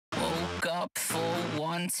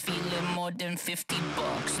months, feeling more than 50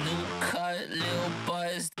 bucks. New cut, little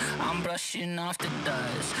buzzed, I'm brushing off the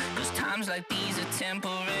dust. Cause times like these are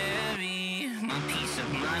temporary. My peace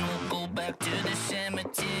of mind will go back to the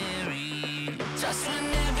cemetery. Just when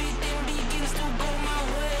everything begins to go my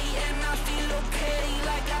way and I feel okay,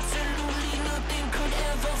 like absolutely nothing could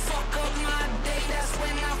ever fuck up my day. That's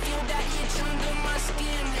when I feel that itch under my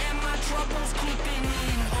skin and my troubles creeping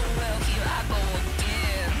in. Oh well, here I go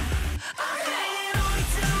again. I'm hanging on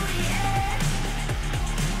till the end,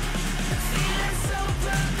 feeling so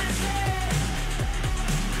purposeless.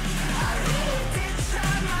 I really did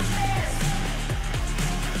try my best,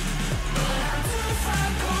 but I'm too far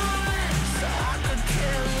gone, so I could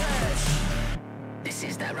care less. This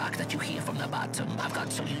is that rock that you hear from the bottom. I've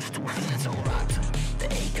got so used to feeling so rotten. The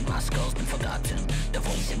ache in my skull's been forgotten. The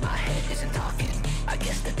voice in my head isn't talking. I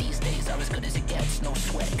guess that these days are as good as it gets. No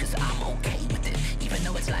sweat, cause I'm okay with it. Even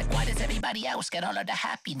though it's like, why does everybody else get all of the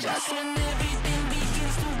happiness? Just when everything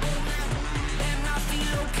begins to go and I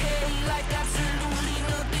feel okay, like absolutely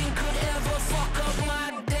nothing could ever fuck up my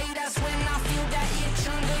day. That's when I feel that itch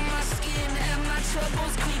under my skin and my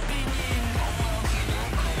troubles creeping in.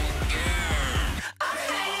 I'm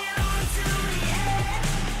hanging on till the end,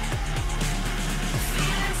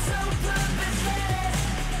 feeling so purposeless.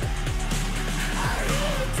 I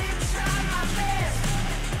really did try my best,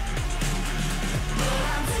 but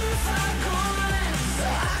I'm too far gone, so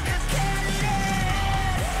I could care less.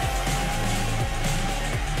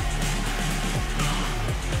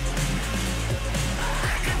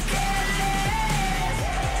 I could care less.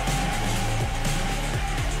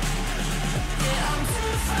 Yeah, I'm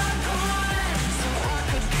too far gone, so I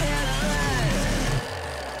could care less.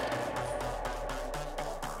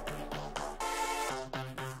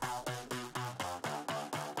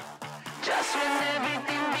 Just when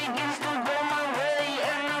everything begins to go my way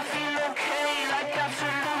and I feel okay, like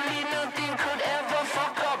absolutely nothing could ever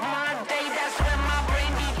fuck up my day. That's when my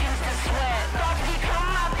brain begins to sweat. Thoughts become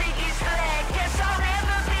my biggest threat. Guess I'll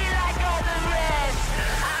never be like all the rest.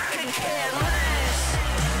 I could care less.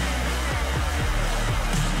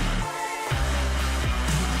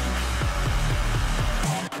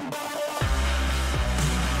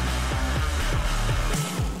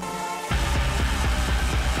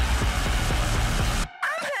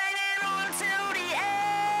 I'm hanging on till the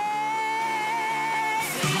end,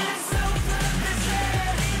 feeling so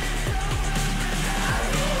purposeless. I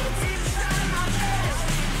really did try my best,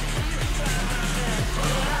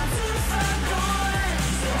 but I'm too far gone,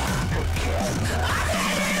 so I could care less. I'm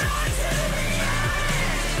hanging on till the end,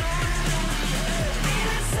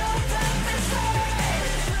 feeling so purposeless.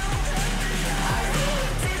 I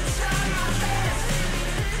really did try my best,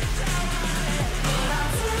 but I'm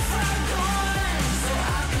too far gone, so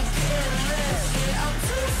I could care less. Yeah, I'm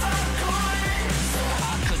too far gone, so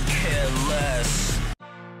I could care less.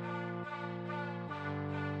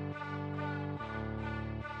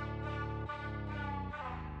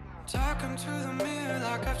 Talking to the mirror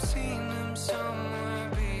like I've seen him somewhere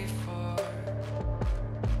before.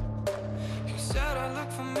 He said I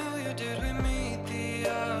look familiar, did we meet the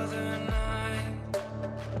other night?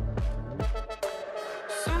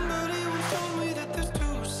 Somebody once told me that there's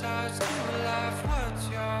two sides to life, what's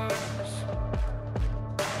yours?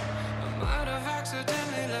 I might have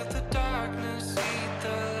accidentally let the darkness eat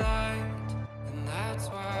the light, and that's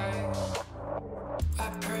why I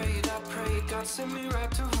prayed, God sent me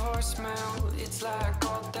right to voicemail. It's like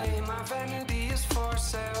all day, my vanity is for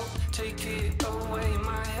sale. Take it away,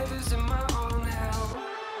 my head is in my own hell.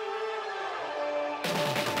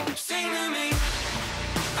 Sing to me,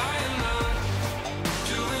 I am not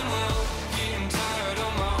doing well, getting tired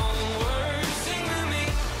of my own words. Sing to me,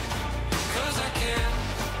 cause I can't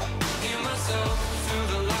hear myself through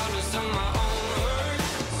the loudness of my own words.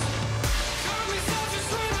 Call me selfish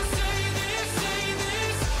when I say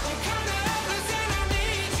this. I'm kinda helpless and I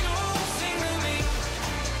need you. Sing to me,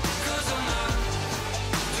 cause I'm not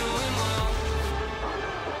doing well.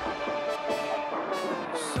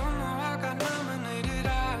 Somehow I got nominated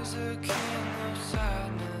as a king of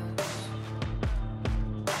sadness.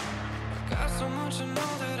 I got so much to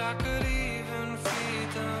know that I could even feed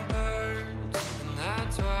the birds, and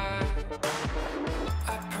that's why I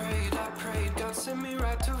prayed, God sent me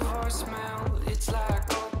right to voicemail. It's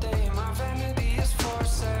like all day, my vanity is for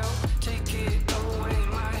sale. Take it away,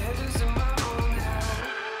 my head is in my own hell.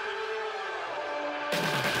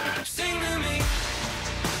 Sing to me,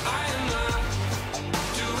 I am not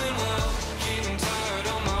doing well, getting tired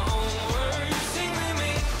of my own words. Sing to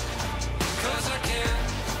me, cause I can't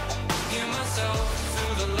hear myself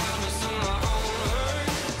through the loudness of my own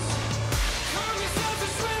words. Call me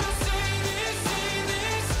selfish when I say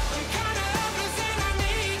this.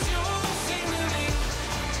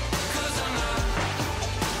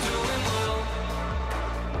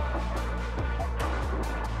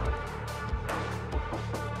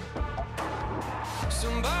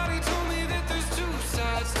 Somebody told me that there's two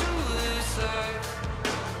sides to this life.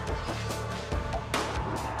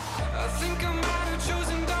 I think I might have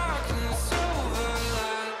chosen darkness over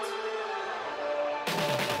light.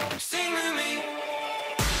 Sing with me.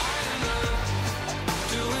 I am not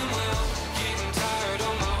doing well, getting tired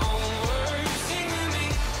of my own words. Sing with me,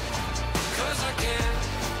 'cause I can't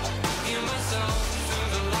hear myself through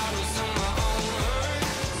the loudness of my own words.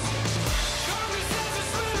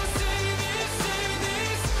 Conversations when I say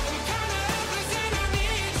this. I'm kinda helpless and I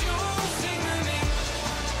need you. Sing with me,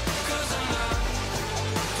 'cause I'm not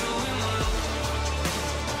doing well.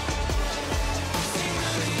 Sing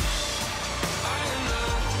with me, I am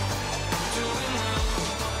not doing well.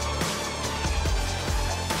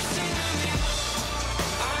 Sing with me,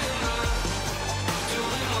 I am not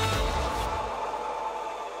doing well.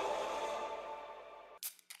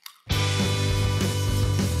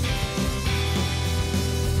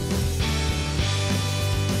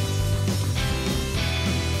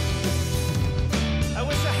 I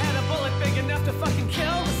wish I had a bullet big enough to fucking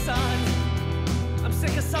kill the sun. I'm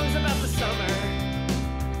sick of songs about the summer,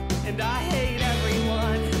 and I hate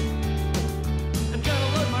everyone. I'm gonna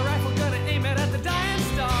load my rifle, gonna aim it at the dying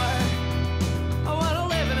star. I wanna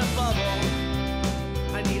live in a bubble.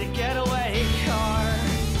 I need a getaway car.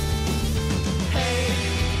 Hey,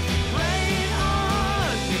 rain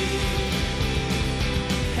on me.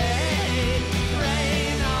 Hey,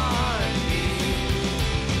 rain on me.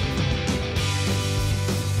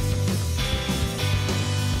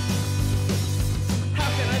 How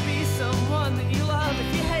can I be someone that you love if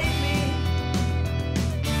you hate me?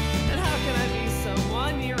 And how can I be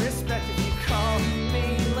someone you respect if you call me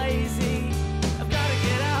lazy? I've gotta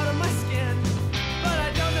get out of my skin, but I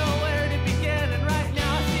don't know where to begin. And right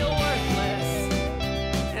now I feel worthless,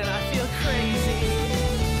 and I feel crazy.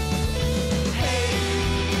 Hey,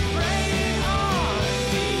 rain on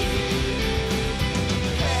me.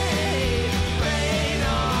 Hey, rain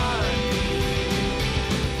on me.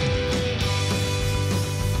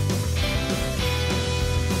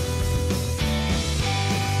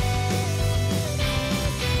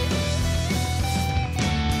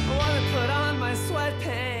 I wanna put on my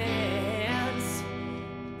sweatpants.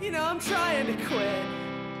 You know, I'm trying to quit.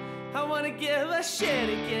 I wanna give a shit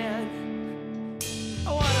again. I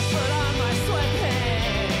wanna put on my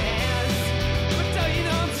sweatpants. But don't you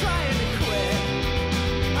know I'm trying to quit?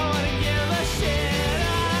 I wanna give a shit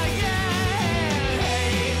again.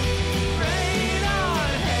 Hey, rain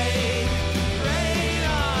on, hey, rain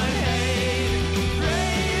on, hey,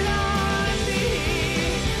 rain on me.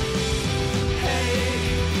 Hey,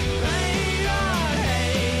 rain on,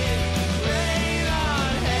 hey, rain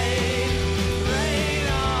on, hey, rain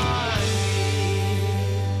on me.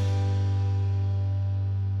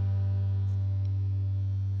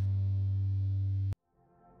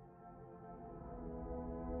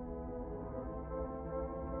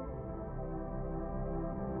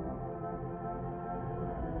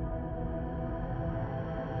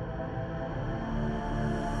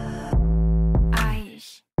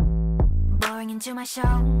 Eyes blowing into my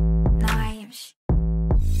soul, knives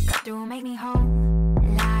cut through, make me whole.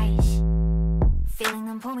 Lies, feeling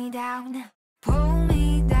them pull me down, pull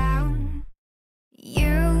me down.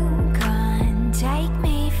 You can't take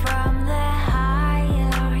me from the high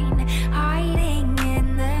line, hiding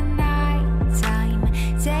in the nighttime.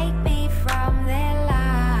 Take me from their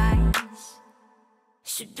lies.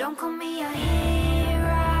 So don't call me a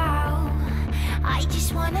hero, I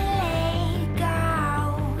just wanna let go.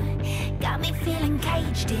 Got me feeling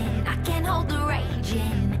caged in, I can't hold the rage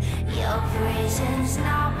in. Your prison's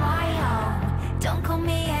not my home. Don't call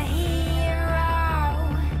me a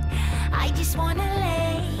hero, I just wanna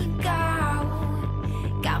let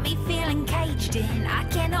go. Got me feeling caged in, I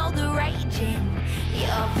can't hold the rage in.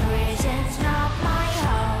 Your prison's not my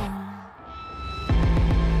home.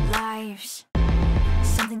 Lives,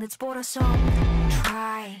 something that's brought us all.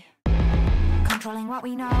 Try controlling what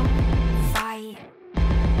we know. Fight,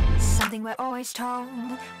 something we're always told,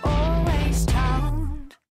 always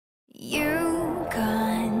told. You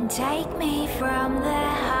can't take me from the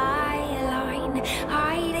high line,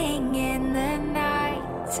 hiding in the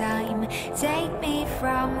nighttime. Take me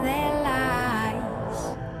from their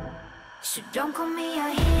lies. So don't call me a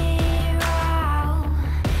hero,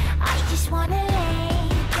 I just wanna let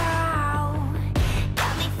go.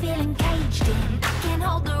 Got me feeling caged in, I can't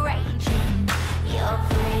hold the rage in. Your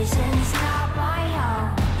prison's not my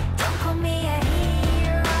home. Don't call me a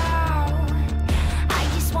hero, I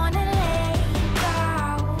just wanna let go.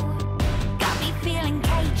 Got me feeling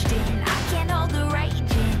caged in, I can't hold the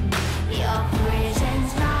rage in. Your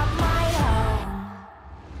prison's not my home.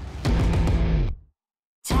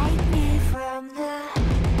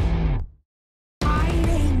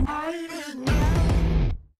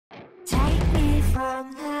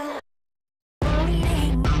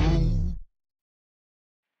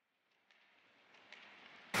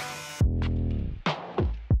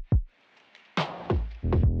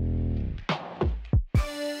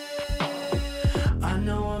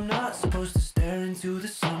 into the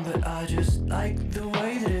sun, but I just like the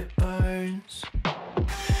way that it burns.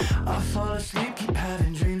 I fall asleep, keep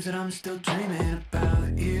having dreams that I'm still dreaming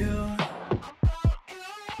about you.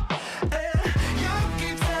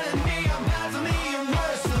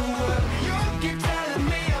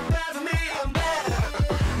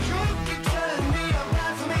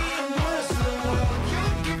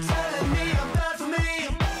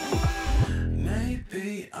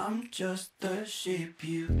 I'm just the sheep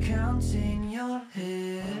you count in your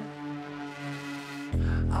head.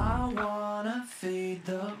 I wanna feed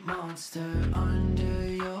the monster under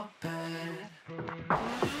your bed.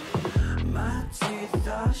 My teeth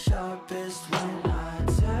are sharpest when I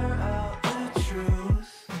tear out the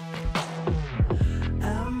truth.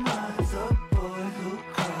 Am I the boy who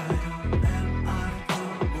cried, or am I the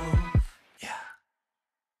wolf? Yeah.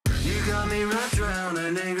 You got me wrapped around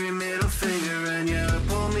an angry middle finger, and you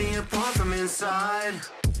pull me apart from inside.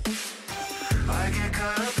 I get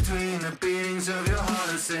caught up between the beatings of your heart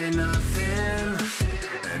and say nothing,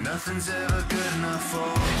 and nothing's ever good enough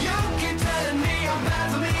for you. Keep telling me I'm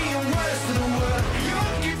bad for me, I'm worse for the world. You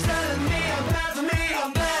keep telling me I'm bad for me,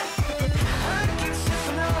 I'm bad. I keep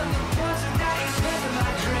sipping on the poison that you spit in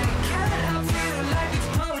my drink. Can't help feeling like it's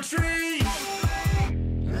poetry.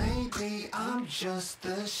 Maybe I'm just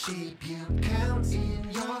the sheep you count in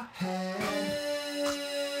your head.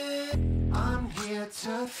 I'm here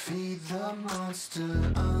to feed the monster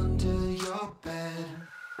under your bed.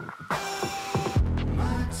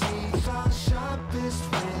 My teeth are sharpest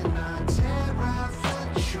when I tear out the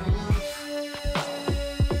truth.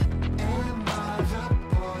 Am I the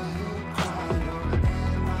boy who cried, or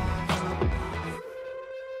am I the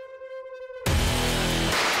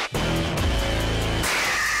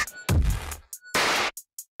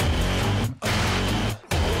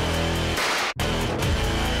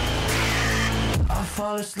I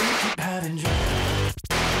fall asleep, keep having dreams.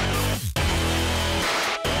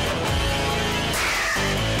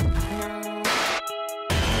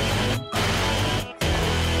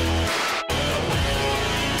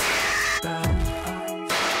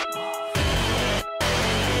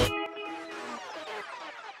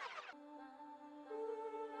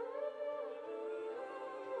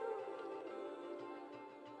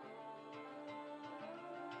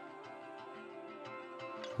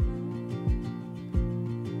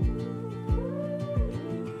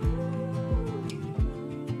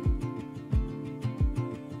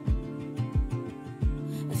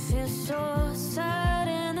 So sad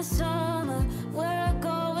in the summer, we're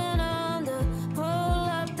going under. Pull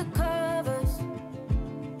up the covers.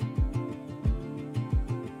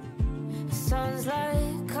 It sounds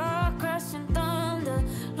like car crash and thunder,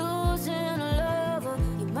 losing a lover,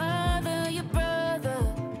 your mother, your brother.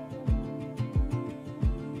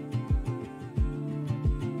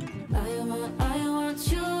 I want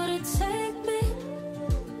you to take me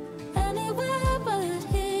anywhere but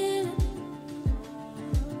here.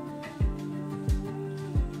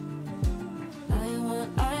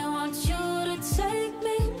 I want you to take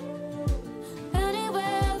me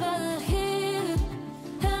anywhere but here,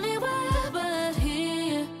 anywhere but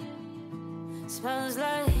here. Smells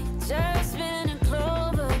like jasmine and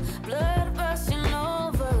clover, blood rushing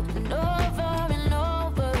over and over and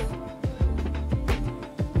over.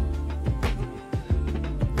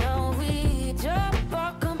 Now we drop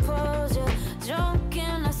our composure, drunk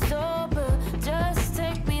and not sober. Just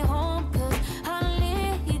take me home, 'cause I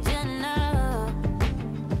need you now.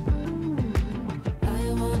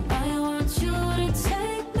 I want you to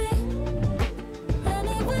take me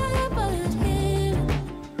anywhere but here.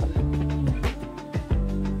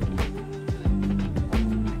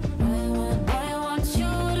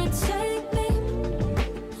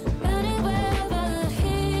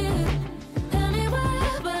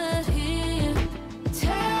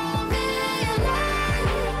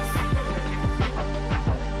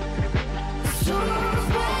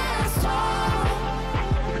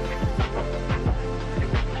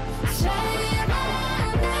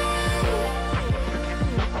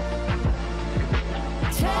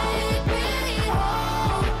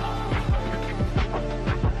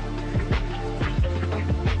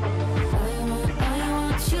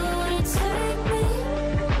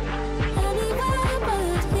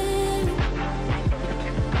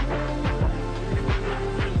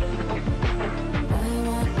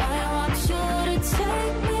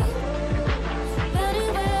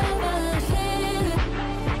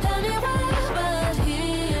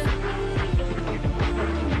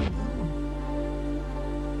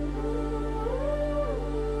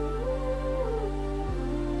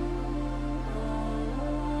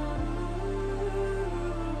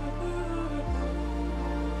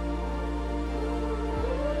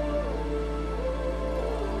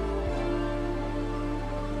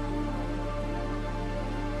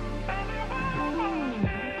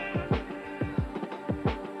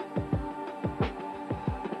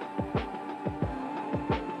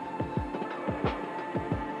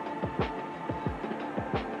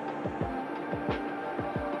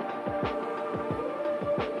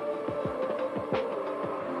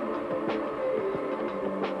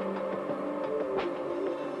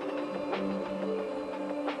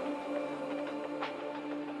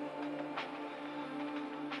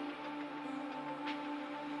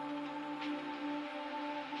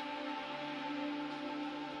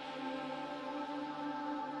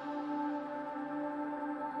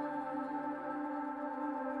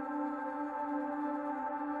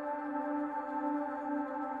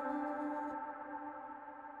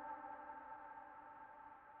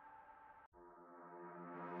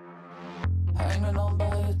 hanging on by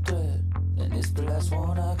a thread, and it's the last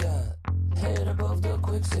one I got. Head above the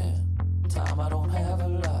quicksand, time I don't have a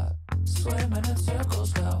lot. Swimming in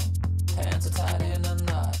circles now, hands are tied in a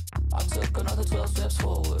knot. I took another 12 steps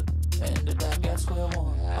forward, ended back at square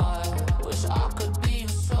one. I wish I could be your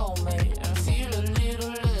soulmate and feel a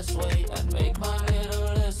little less weight and make my little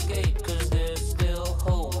escape, cause there's still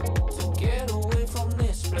hope to get away from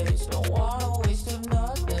this place. Don't wanna waste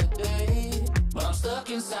another day, but I'm stuck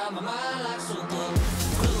inside my mind like super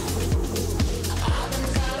glue. I've been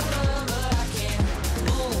trying to run but I can't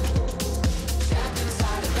move, trapped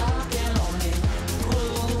inside a dark and lonely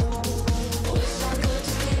room. Wish I could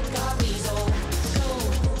just kick off these old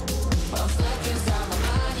shoes, but I'm stuck inside my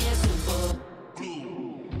mind, yeah, super glue.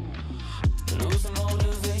 Losing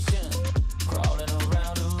motivation, crawling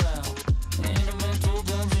around in a mental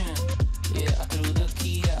dungeon. Yeah, I threw the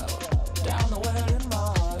key out, down the well in my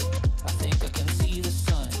heart. I think I can see the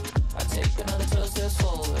sun. I take another 12 steps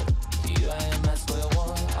forward, here I am at square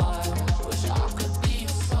one. I wish I could be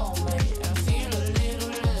your soulmate and feel a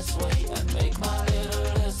little less weight and make my little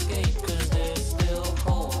escape, cause there's still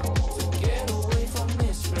hope to get away from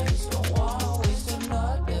this place. Don't wanna waste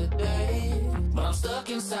another day, but I'm stuck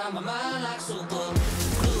inside my mind like super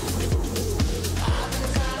glue. I've been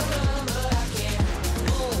trying to run but I can't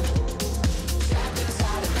move, trapped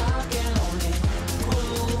inside a dark and lonely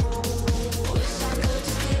room. Wish I could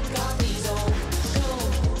just kick off these old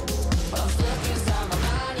shoes, but I'm stuck inside my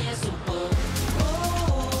mind, yeah, super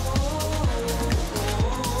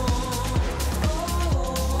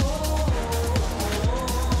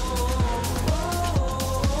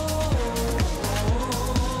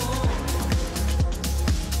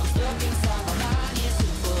I'm stuck inside my mind, yeah,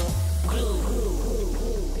 super glue.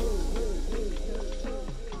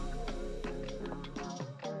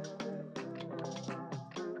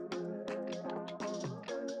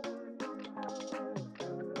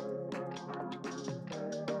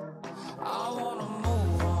 I wanna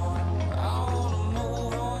move on, I wanna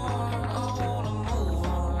move on, I wanna move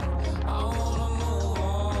on, I wanna move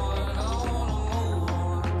on, I wanna move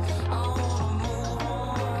on, I wanna move on,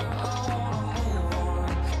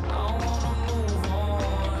 I wanna move on,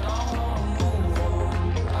 I wanna move on, I wanna move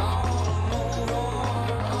on, I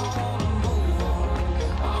wanna move on,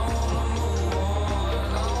 I wanna move on, I wanna move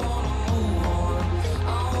on, I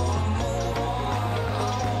wanna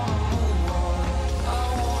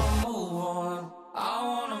move on, I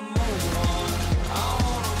wanna move on,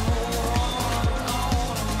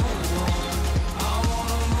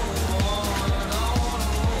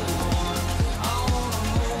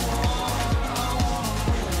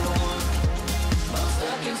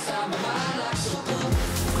 inside my mind like super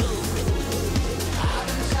glue. I've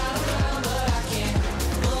been trying to run but I can't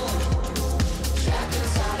move, trapped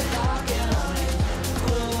inside a dark and lonely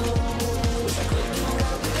room. Wish I could do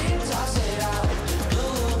all the things I said I would do,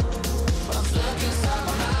 but I'm stuck inside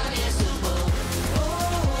my mind, yeah, super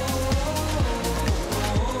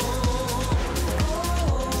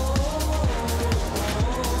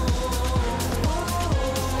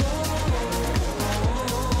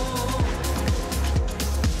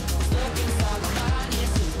stuck inside my mind,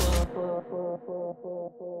 yeah,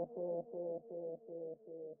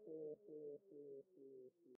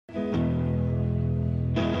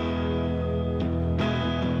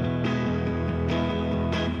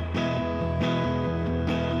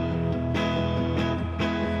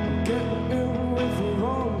 Getting in with the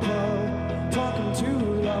wrong crowd, talking too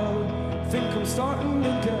loud. Think I'm starting to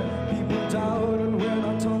get people down, and when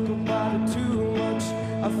I talk about it too much,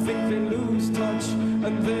 I think they lose touch,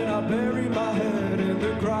 and then I bury my head in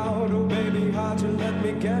the ground. Oh baby, how'd you let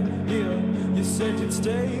me get here? You said you'd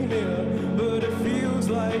stay near, but it feels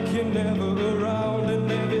like you're never around.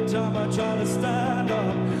 And every time I try to stand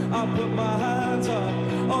up, I put my hands up.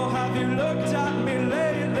 Oh, have you looked at me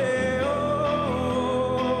lately?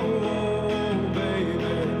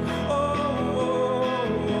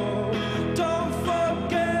 Don't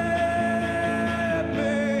forget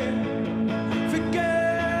me,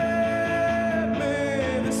 forget me.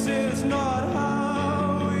 This is not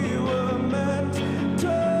how we were meant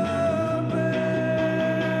to be.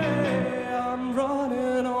 I'm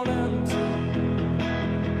running on empty.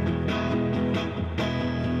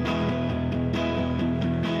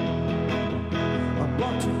 I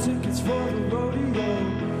bought 2 tickets for the rodeo,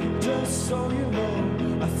 just so you know.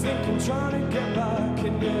 I think I'm trying to get back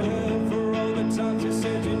in your head for all the times you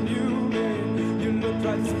said you knew me. You looked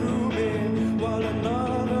right through me while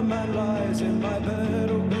another man lies in my bed.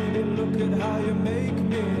 Oh baby, look at how you make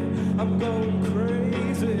me. I'm going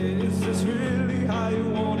crazy. Is this really how you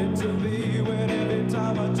want it to be? When every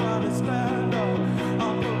time I try to stand up, I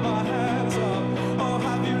put my hands up.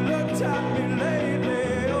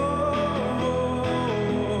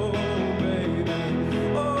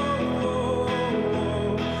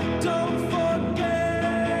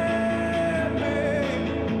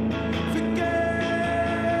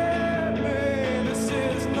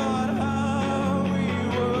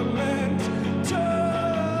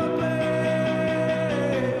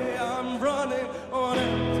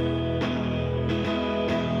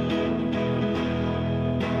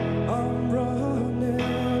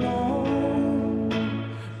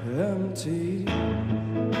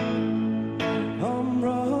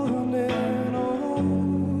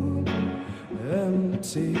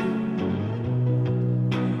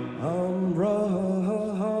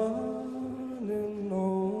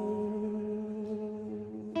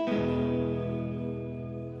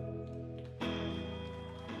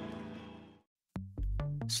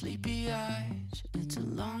 Sleepy eyes, it's a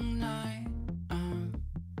long night. I'm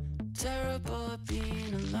terrible at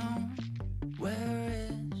being alone. Where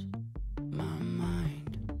is my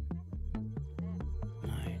mind?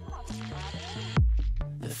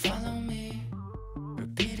 They follow me,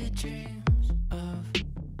 repeated dreams of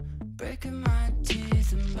breaking my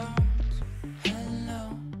teeth and bones.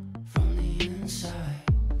 Hello from the inside.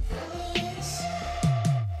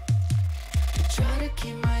 I try to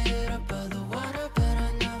keep my head above the water, but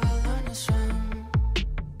I never learn to swim.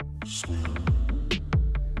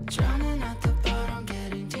 Drowning at the bottom,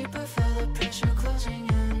 getting deeper, feel the pressure closing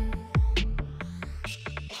in.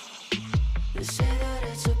 They say that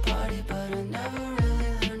it's a party, but I never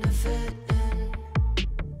really learned to fit in.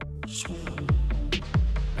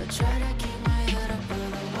 I try to keep my head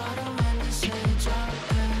above the water when they say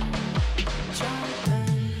jump in.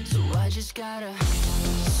 So I just gotta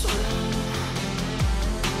swim.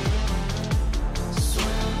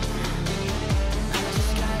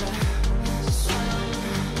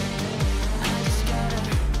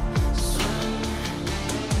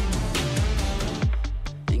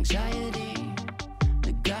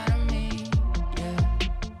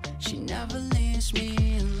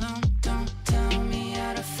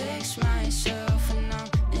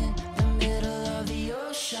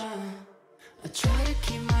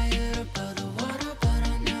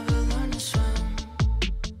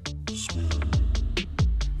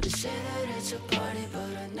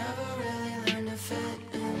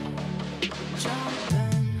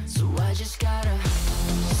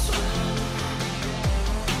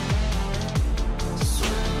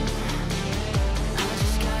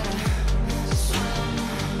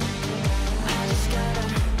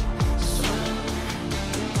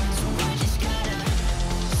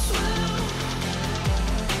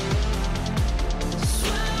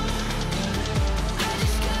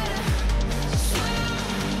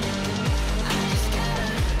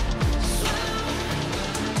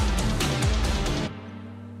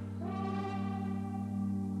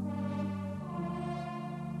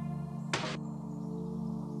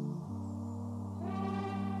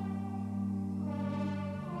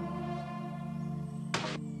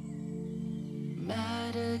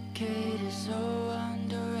 Medicated, so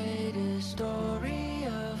underrated, story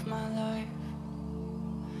of my life.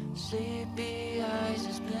 Sleepy eyes,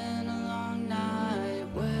 it's been a long night.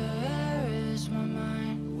 Where is my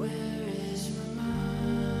mind? Where is my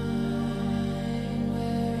mind?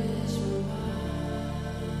 Where is my mind?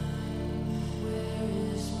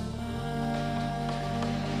 Where is my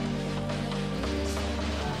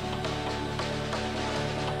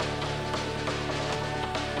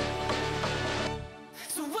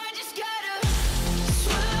So I just gotta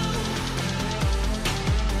swim.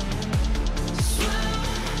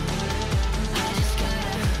 I just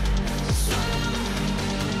gotta swim.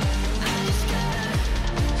 I just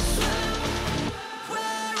gotta swim.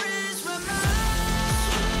 Where is my mind?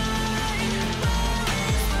 Where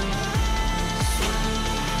is my mind?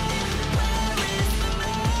 Where is my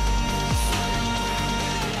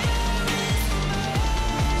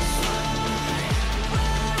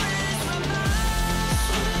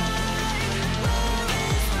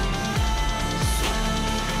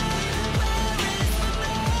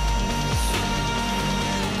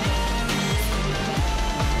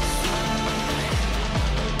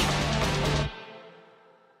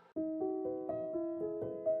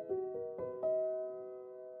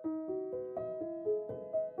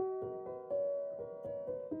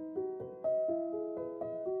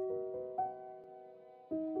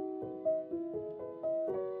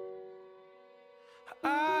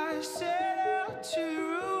I set out to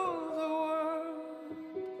rule the world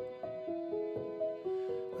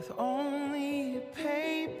with only a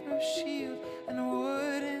paper shield and a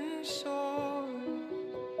wooden sword.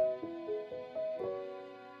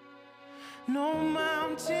 No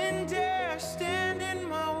mountain dare stand in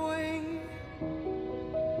my way.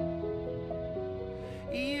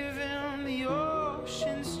 Even the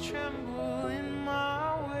oceans tremble in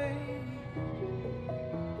my way.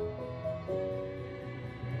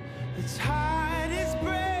 The tide is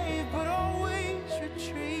brave, but always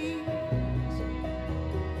retreats.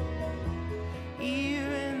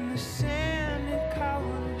 Even the sand, it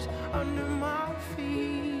cowers under my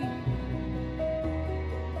feet.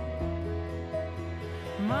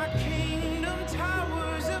 My kingdom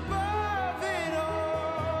towers above it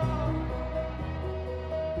all.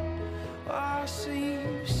 I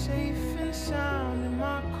sleep safe and sound in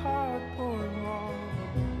my cardboard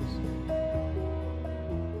walls.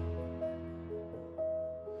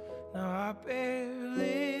 Now I bear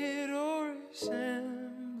little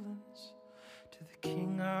resemblance to the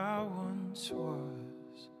king I once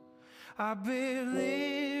was. I bear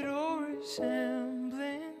little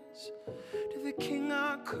resemblance to the king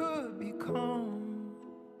I could become.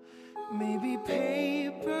 Maybe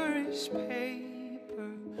paper is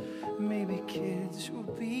paper, maybe kids will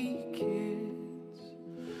be kids.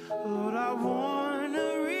 Lord, I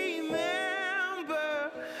wanna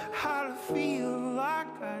remember how to feel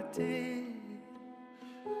like I did.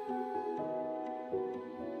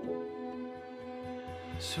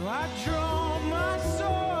 So I draw my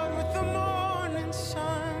sword with the morning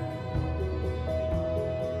sun.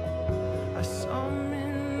 I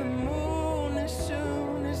summon the moon as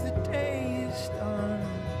soon as the day is done.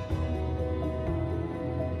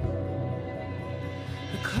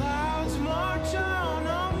 The clouds march on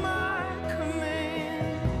my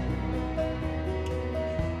command.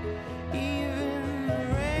 Even the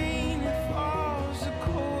rain, it falls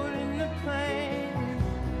according to plan.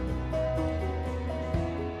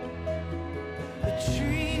 The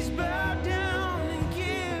trees bow down and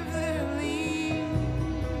give their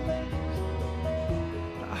leaves.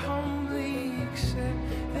 I humbly accept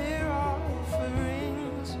their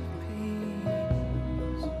offerings of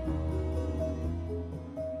peace.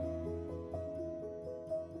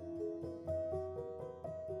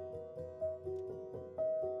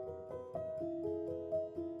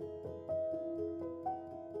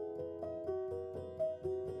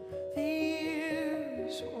 The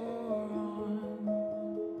years wore on,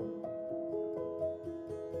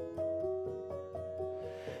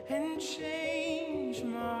 and changed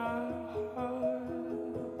my heart.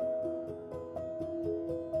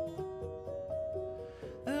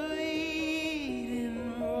 The leading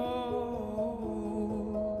role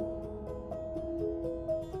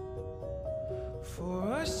for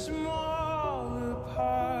a smaller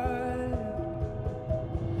part.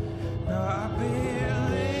 Now I bear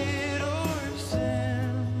little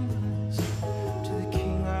resemblance to the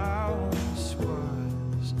king I once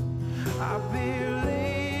was. I bear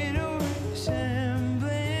little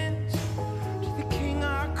resemblance to the king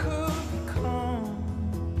I could become.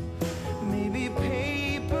 Maybe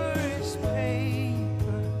paper is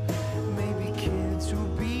paper, maybe kids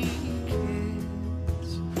will be kids.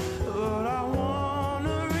 Lord, I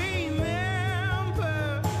wanna remember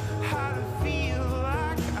how to feel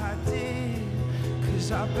like I did. 'Cause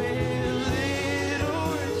I bear little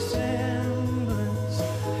resemblance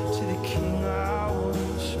to the king I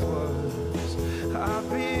once was. I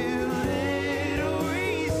bear little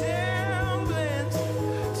resemblance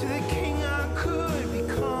to the king I could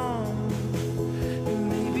become.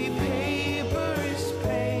 Maybe paper is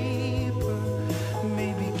paper,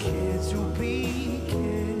 maybe kids will be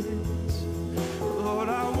kids. Lord,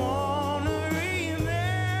 I wanna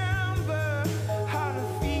remember how to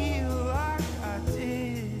feel like I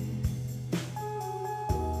did.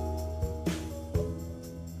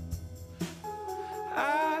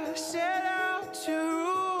 I set out to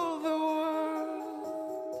rule the world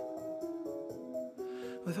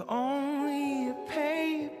with only a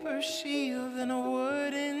paper shield and a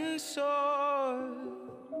wooden